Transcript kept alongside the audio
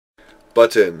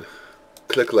Button.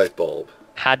 Click light bulb.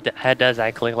 How does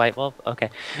I click light bulb? Okay.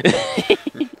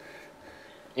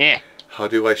 Yeah. How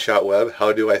do I shot web?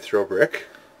 How do I throw brick?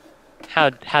 How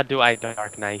do I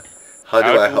Dark Knight? How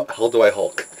do I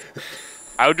Hulk?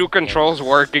 How do controls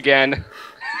work again?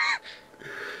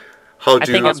 How I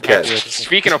think do I'm back Ken? to it.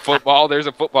 Speaking of football, there's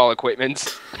a football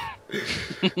equipment.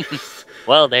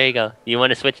 Well, there you go. You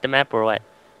want to switch the map or what?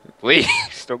 Please,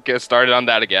 don't get started on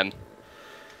that again.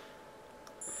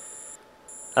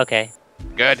 Okay.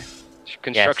 Good.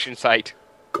 Construction site.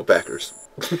 Go Packers.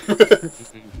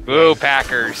 Boo,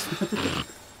 Packers.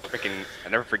 Freaking, I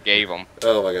never forgave them.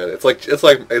 Oh my god,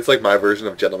 it's like my version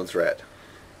of Gentleman's Rat.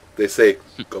 They say,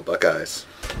 "Go Buckeyes."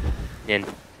 And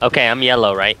okay, I'm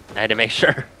yellow, right? I had to make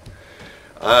sure.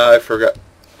 I forgot.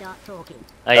 Oh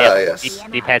yeah. Yes.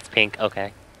 D-pad's pink.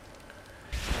 Okay.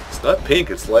 It's not pink.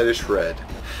 It's lightish red.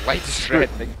 Light red.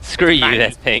 Screw you.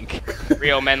 That's pink.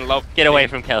 Real men love. Get away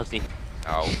from Kelsey.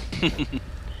 Oh.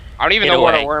 I don't even Get know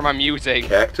what away. worm I'm using.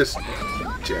 Cactus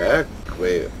Jack.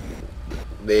 Wait.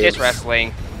 Names. It's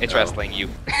wrestling. It's wrestling, you.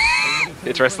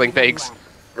 It's wrestling, thanks.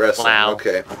 Wrestling. Wow.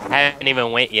 Okay. I haven't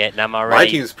even went yet, and I'm My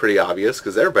already. team's pretty obvious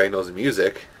because everybody knows the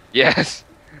music. Yes.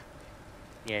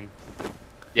 In.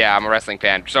 Yeah, I'm a wrestling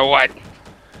fan. So what?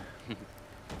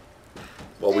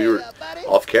 Well, we were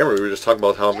off camera. We were just talking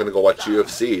about how I'm going to go watch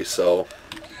UFC. So,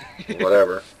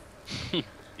 whatever.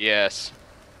 Yes.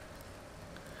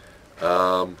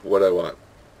 What do I want?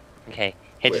 Okay.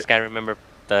 Hey, Wait. just gotta remember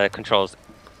the controls.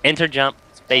 Enter, jump,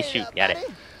 space, shoot. Got it.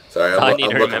 Sorry, all I I'm need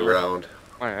to looking remember.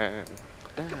 around.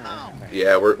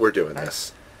 Yeah, we're doing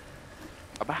this.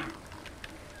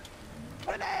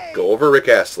 Go over Rick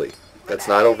Astley. That's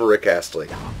not over Rick Astley.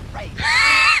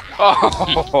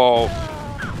 Oh!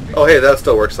 Oh, hey, that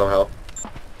still works somehow.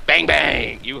 Bang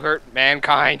bang! You hurt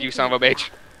mankind, you son of a bitch.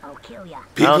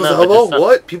 People's know, but elbow? just some-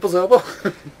 What? People's elbow?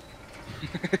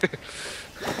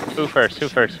 Who first? Who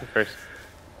first? Who first?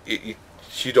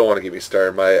 You don't want to get me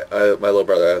started. My little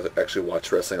brother actually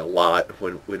watched wrestling a lot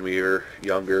when we were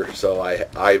younger, so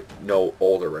I know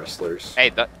older wrestlers. Hey,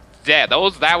 that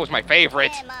was my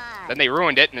favorite. Then they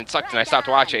ruined it, and it sucked, and I stopped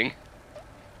watching.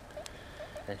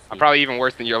 Let's see. I'm probably even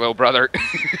worse than your little brother.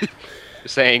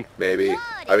 Just saying. Maybe.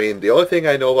 I mean, the only thing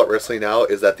I know about wrestling now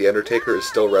is that The Undertaker is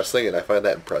still wrestling, and I find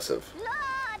that impressive.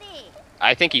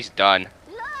 I think he's done.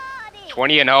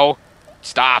 20-0.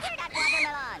 Stop.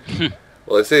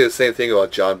 Well, they say the same thing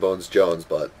about John Bones Jones,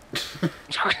 but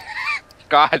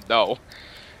God, no.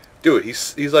 dude,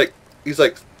 he's like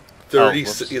 30.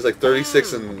 whoops. He's like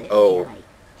 36 and 0.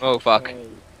 Oh, fuck.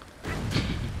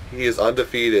 He is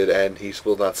undefeated, and he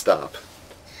will not stop.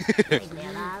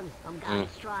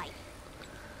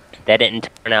 That didn't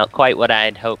turn out quite what I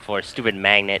had hoped for. Stupid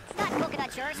magnets.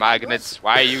 Magnets,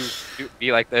 why you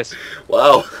be like this?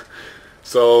 Wow.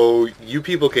 So you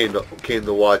people came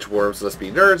to watch Worms Must Be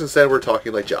Nerds. Instead, we're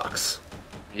talking like jocks.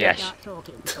 Yes.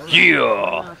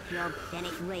 Yeah.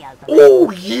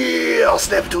 Oh yeah! I'll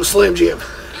snap it to a Slim Jim.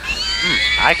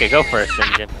 I could go for a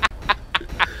Slim Jim.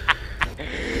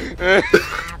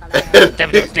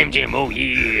 Slim Jim, oh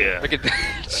yeah. Look at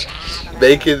that.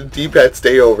 Making D-pad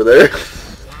stay over there.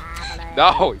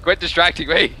 No, quit distracting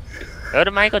me. Go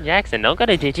to Michael Jackson. Don't go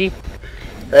to Digi.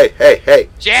 Hey!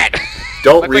 Shit!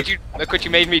 Don't Look what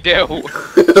you made me do.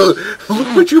 Look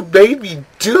what you made me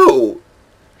do.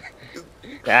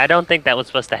 I don't think that was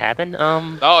supposed to happen.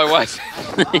 Oh, it was.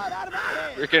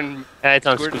 Freaking It's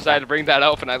on Squirt Scoop. decided to bring that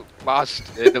up, and I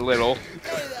lost it a little.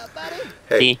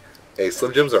 Hey,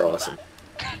 Slim Jims are awesome.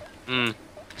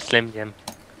 Slim Jim.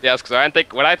 Yes, because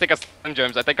when I think of Slim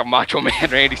Jims, I think of Macho Man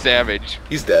Randy Savage.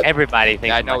 He's dead. Everybody thinks.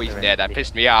 Yeah, I know he's dead. That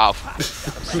pissed me off. I'm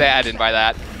saddened by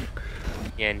that.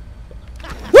 Again.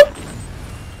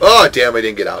 Oh damn! I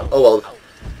didn't get out. Oh well.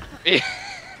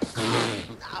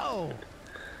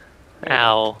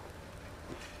 Ow.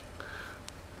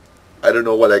 I don't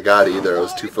know what I got either. I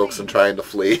was too focused on trying to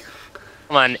flee.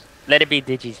 Come on. Let it be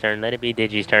Digi's turn. Let it be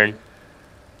Digi's turn.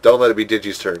 Don't let it be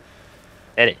Digi's turn.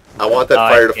 Let it. I want that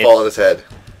fire to fall on his head.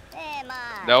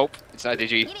 Nope, it's not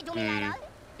Digi.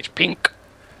 It's pink.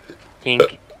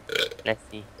 Pink. Let's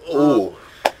see. Ooh.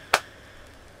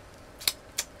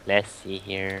 Let's see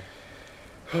here.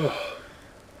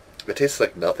 It tastes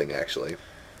like nothing, actually.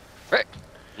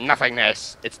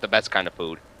 Nothingness. It's the best kind of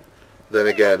food. Then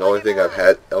again, the only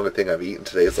thing I've eaten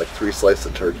today is like 3 slices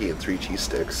of turkey and 3 cheese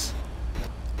sticks.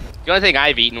 The only thing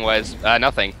I've eaten was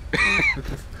nothing.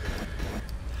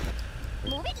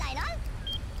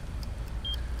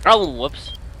 Oh,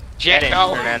 whoops. That didn't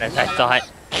Jacko. turn out as I thought.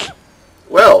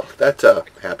 Well, that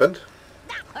happened.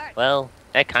 Well,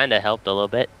 that kind of helped a little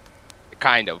bit.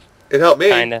 Kind of. It helped me.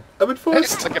 Kinda. I'm in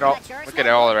first. Look at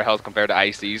all their health compared to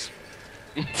Icy's.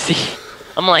 See,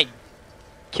 I'm like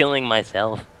killing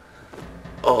myself.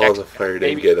 Oh, Jack's the fire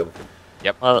baby. didn't get him.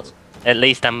 Yep. Well, at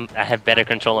least I have better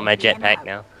control of my jetpack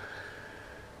now.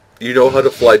 You know how to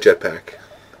fly jetpack.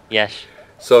 Yes.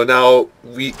 So now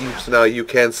you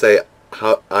can say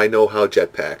how I know how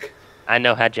jetpack. I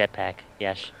know how jetpack.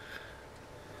 Yes.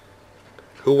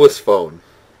 Who was phone?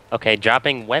 Okay,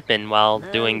 dropping weapon while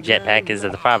doing jetpack is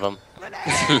the problem.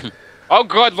 Oh,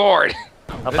 good lord!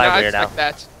 I'll Did buy not Weird Al. expect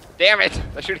that. Damn it!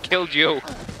 I should have killed you.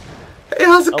 Hey,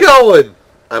 how's it going?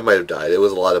 I might have died. It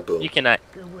was a lot of boom. You cannot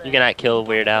kill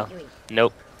Weird Al.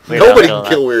 Nope. Weird Al Nobody still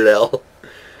can kill Weird Al.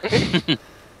 alive.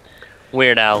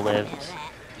 Weird Al lives.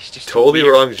 He's just Totally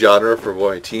weird. wrong genre for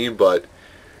my team, but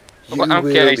you Well, I don't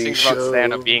will care. He be thinks about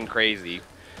stand-up shown. being crazy.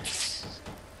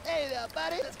 Hey there,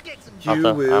 buddy. Let's get some. You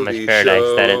Also, will Amish be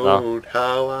Paradise, that is all. shown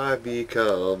how I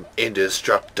become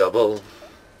indestructible.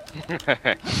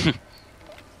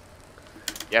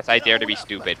 Yes, I dare to be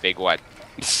stupid. Big what?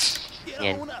 Get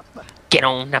Yeah. on up. Get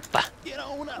on up. Get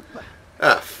on up.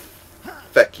 Ah,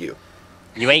 feck you.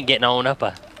 You ain't getting on up.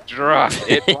 Drop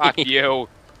it, block you.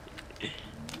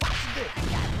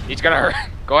 He's gonna hurt.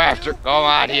 Go after. Go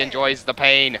on. He enjoys the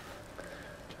pain. He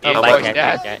Oh, my enjoys bike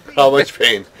death. actually, How much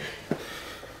pain?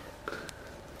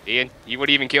 Ian, he would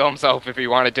even kill himself if he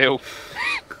wanted to.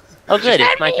 Oh good,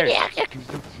 it's my turn.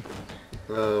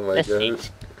 Oh my Let's see. gosh.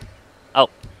 Oh,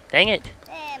 dang it.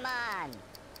 Hey, man.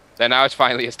 Then now it's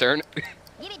finally his turn.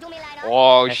 Give it to me later.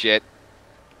 Oh shit.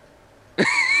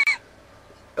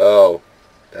 Oh,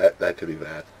 that could be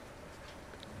bad.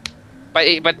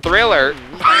 But Thriller,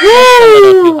 A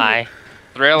little too high.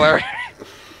 Thriller.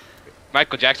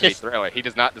 Michael Jackson Just- Thriller. He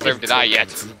does not deserve to die yet.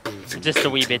 Just a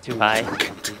wee bit too high.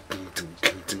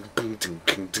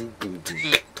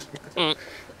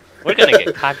 We're gonna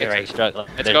get copyright struck.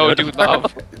 Let's go, dude.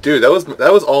 Love. Dude, that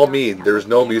was all me. There was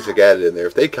no music added in there.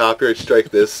 If they copyright strike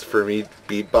this for me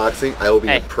beatboxing, I will be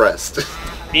Hey. impressed.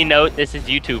 B note, this is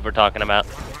YouTube we're talking about.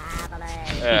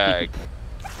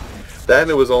 Then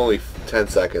it was only 10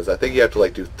 seconds. I think you have to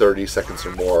like do 30 seconds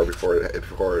or more before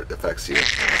it affects you.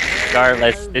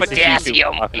 Regardless, this is YouTube Potassium.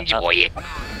 we're talking about. Enjoy it.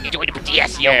 Enjoy the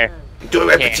potassium. Here. Do it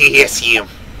with potassium.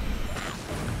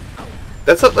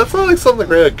 That's not like something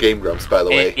great at Game Grumps, by the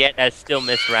way. Yet I still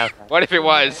missed route. What if it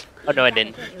was? Oh no, I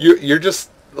didn't. You're just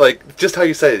like just how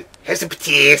you said it. Has some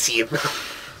potassium.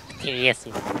 Yes.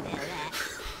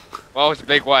 Well, it's a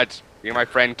big what? Me and my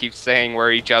friend keep saying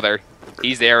we're each other.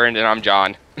 He's Aaron and I'm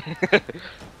John.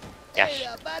 Yes. Hey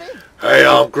there, buddy. Hey,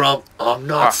 I'm Grump. I'm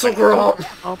not so Grump.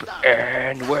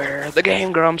 And we're the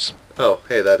Game Grumps. Oh,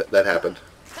 hey, that happened.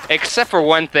 Except for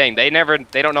one thing, they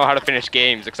don't know how to finish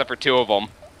games, except for two of them.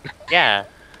 Yeah.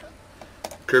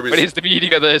 Kirby What is the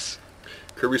meaning of this?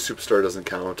 Superstar doesn't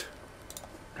count.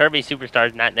 Kirby Superstar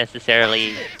is not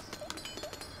necessarily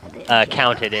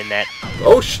counted in that.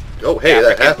 Oh hey, Yeah,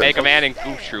 that freaking happened. Mega Man and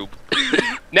Goof Troop.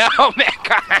 No,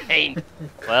 Mankind!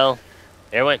 Well,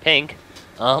 there went Pink.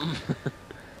 I'm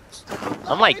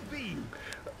like,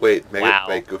 Wait, Wow.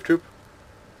 wait, Goof Troop?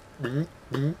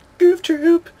 Goof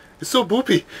Troop. It's so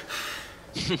boopy.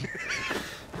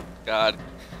 God.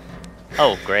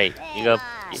 oh great. You go.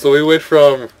 So we went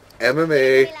from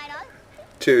MMA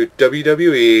to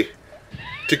WWE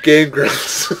to Game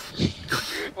Grumps.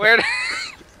 Where what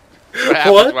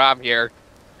happens What? when I'm here?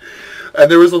 And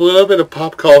there was a little bit of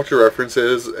pop culture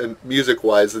references and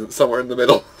music-wise and somewhere in the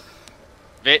middle.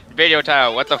 Video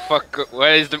title, what the fuck,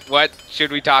 what should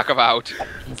we talk about?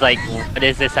 It's like, what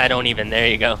is this? I don't even. There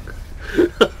you go.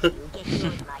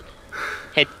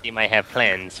 Hetty might have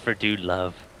plans for dude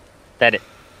love.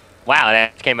 Wow,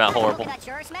 that came out horrible. That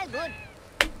sure smells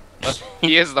good.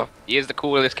 He is the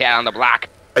coolest cat on the block.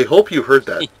 I hope you heard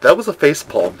that. That was a face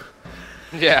palm.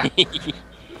 Yeah.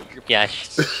 Yeah,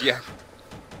 Yeah.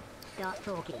 Start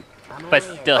talking. I'm but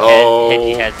all still, Oh,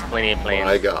 Hetty has plenty of plans.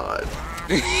 My God.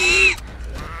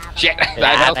 Shit,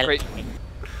 that health crate.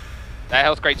 That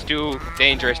health crate's too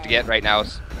dangerous to get right now.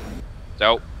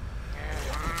 So,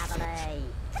 Hey,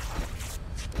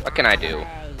 what can I do?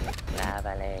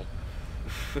 hey.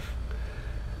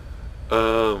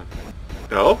 Lavale.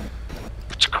 No?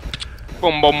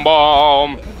 Boom, boom,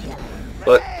 boom.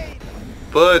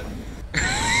 But,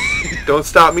 don't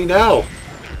stop me now.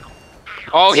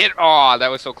 Oh, hit! Oh, that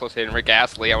was so close to hitting Rick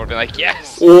Astley. I would have been like,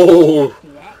 yes. Oh.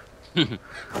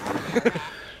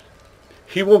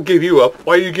 He won't give you up.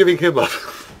 Why are you giving him up?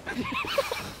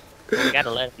 You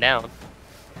gotta let him down.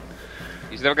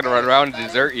 He's never gonna run around and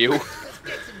desert you.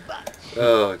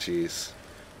 Oh, jeez.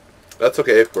 That's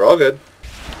okay. We're all good.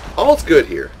 All's good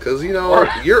here. Because, you know,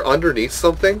 you're underneath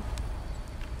something.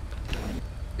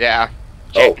 Yeah.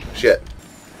 Oh, shit.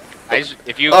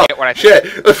 If you Oh, get what I shit.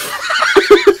 fuck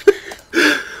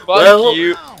Well-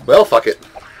 you. Well, fuck it.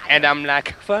 And I'm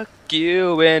like, fuck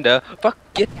you and fuck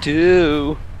you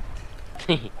too.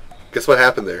 Guess what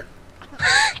happened there?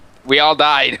 We all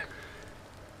died.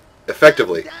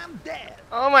 Effectively.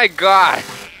 Oh my god.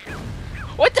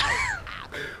 What the?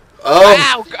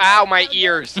 Ow, ow, my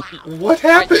ears. What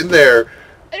happened there?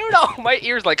 I don't know. My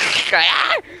ears like.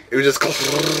 It was just.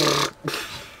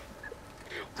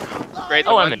 Great.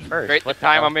 Oh, I'm in first. Great. What The the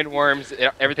time hell? I'm in worms,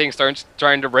 everything starts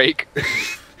trying to break.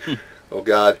 Oh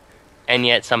god. And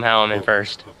yet somehow I'm in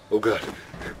first. Oh god.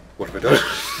 What have I done?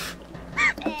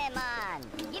 Hey, man.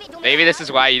 Give it to me Maybe this now.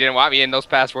 is why you didn't want me in those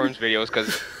past worms videos,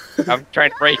 because I'm trying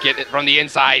to break it from the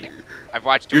inside. I've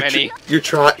watched too many. You're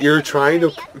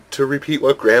trying to repeat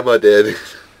what Grandma did.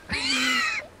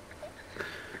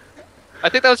 I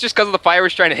think that was just because the fire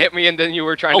was trying to hit me, and then you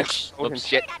were trying Oh, to. Oh, oops.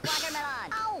 shit. That watermelon.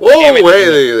 Ow. Whoa, Damn it.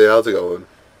 hey, how's it going?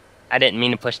 I didn't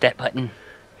mean to push that button.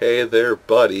 Hey there,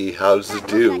 buddy. How's it That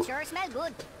do? sure smell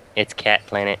good. It's Cat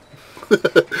Planet.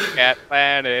 Cat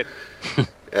Planet.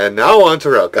 And now on to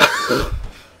Relka.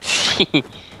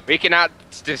 We cannot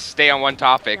just stay on one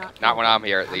topic. Not when I'm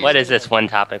here, at least. What is this one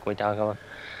topic we talk about?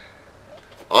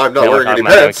 I'm not No, we're wearing any talking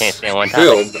about how we pants. can't stay on one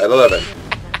Film topic. at 11.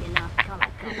 That's enough. Come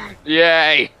on.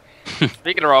 Yay!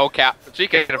 Speaking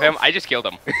of him, I just killed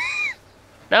him.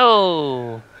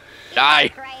 No. Die.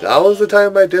 Crazy. That was the time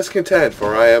of my discontent,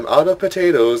 for I am out of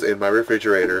potatoes in my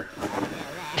refrigerator.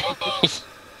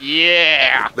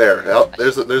 Yeah. There,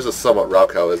 there's a somewhat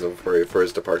Rauchowism for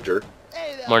his departure.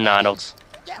 More noddles.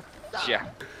 Yeah.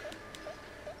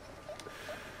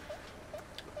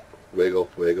 Wiggle,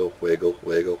 wiggle, wiggle,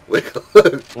 wiggle, wiggle.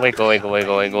 Wiggle, wiggle,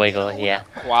 wiggle, wiggle, wiggle. Yeah.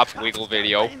 Quap wiggle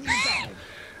video.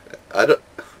 I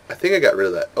think I got rid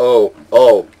of that.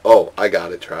 Oh, I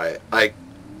gotta try it. I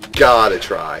gotta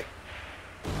try.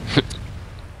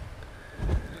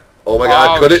 Oh my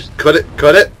god, could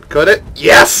it?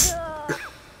 Yes!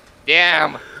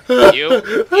 Damn.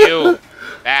 You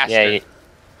bastard.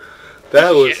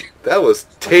 Yeah. That was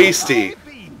tasty.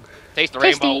 Taste the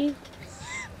rainbow.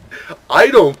 I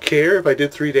don't care if I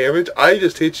did 3 damage. I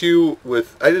just hit you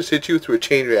through a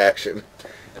chain reaction.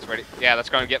 That's ready. Yeah, that's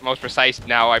going to get most precise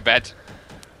now, I bet.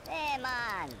 Hey,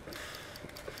 man.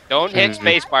 Don't hit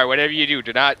spacebar. Whatever you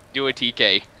do not do a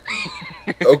TK.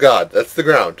 Oh god, that's the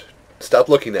ground. Stop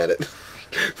looking at it.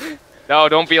 No,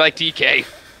 don't be like TK.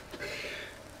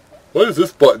 What does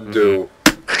this button do?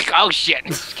 Oh shit!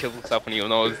 Kill himself when you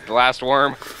know it's the last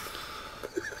worm.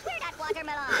 Clear that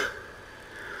watermelon.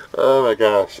 Oh my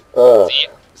gosh.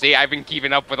 See, I've been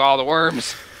keeping up with all the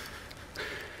worms.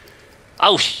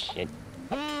 Oh shit.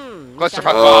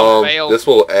 Clusterfuck bomb failed. This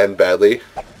will end badly.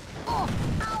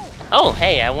 Oh,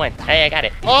 hey, I won. Hey, I got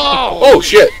it. Oh! Oh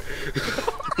shit!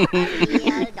 Real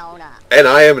donut. And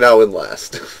I am now in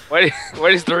last. What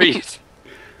is the reason?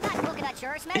 That coconut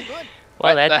sure smell good. Well,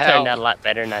 What that the turned hell? out a lot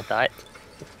better than I thought.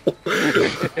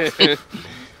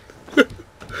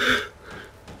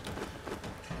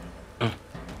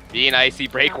 Being icy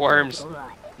break worms. All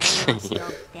right.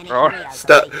 Stop, then it's Roar. real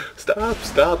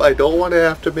Stop. I don't want to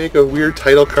have to make a weird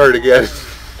title card again.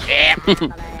 Yeah. Lovely.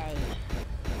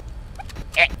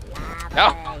 No.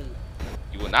 Lovely.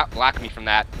 You will not block me from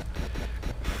that.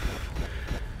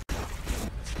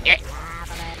 Yeah.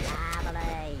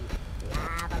 Lovely.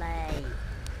 Lovely.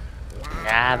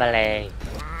 Lavale.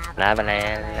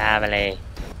 Lavale. Lavale.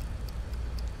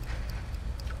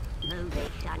 Move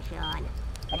it, sunshine.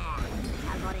 Now,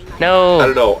 I'm running my I No.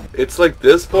 don't know. It's like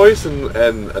this voice and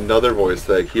another voice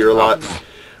that I hear a lot.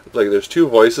 Like there's 2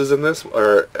 voices in this,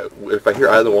 or if I hear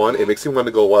either one, it makes me want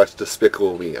to go watch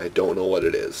Despicable Me. I don't know what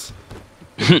it is.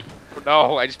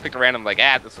 No, I just picked a random like,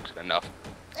 this looks good enough.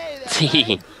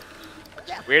 See.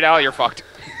 Weird Al, you're fucked.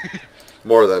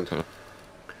 More than.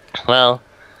 Well,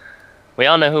 we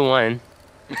all know who won.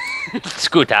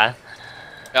 Scooter.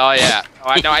 Oh yeah. Oh,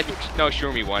 I think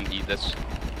Shroomy won. Eat this.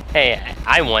 Hey,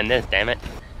 I won this, damn it.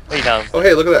 What do you know? Oh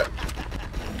hey, look at that.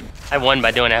 I won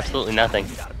by doing absolutely nothing.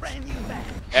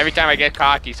 Every time I get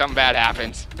cocky, something bad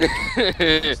happens.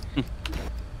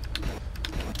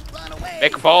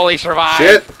 Mick Foley survived.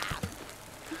 Shit!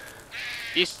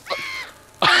 He's...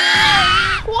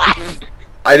 What?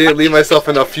 I didn't leave myself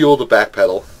enough fuel to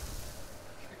backpedal.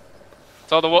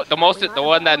 So the one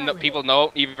that people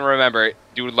don't even remember,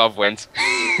 Dude Love wins.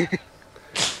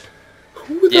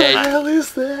 Who the Yay. hell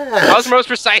is I was that? most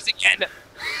precise again.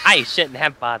 I shouldn't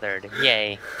have bothered.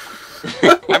 Yay.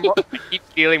 I keep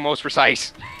feeling most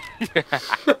precise.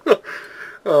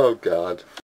 Oh god.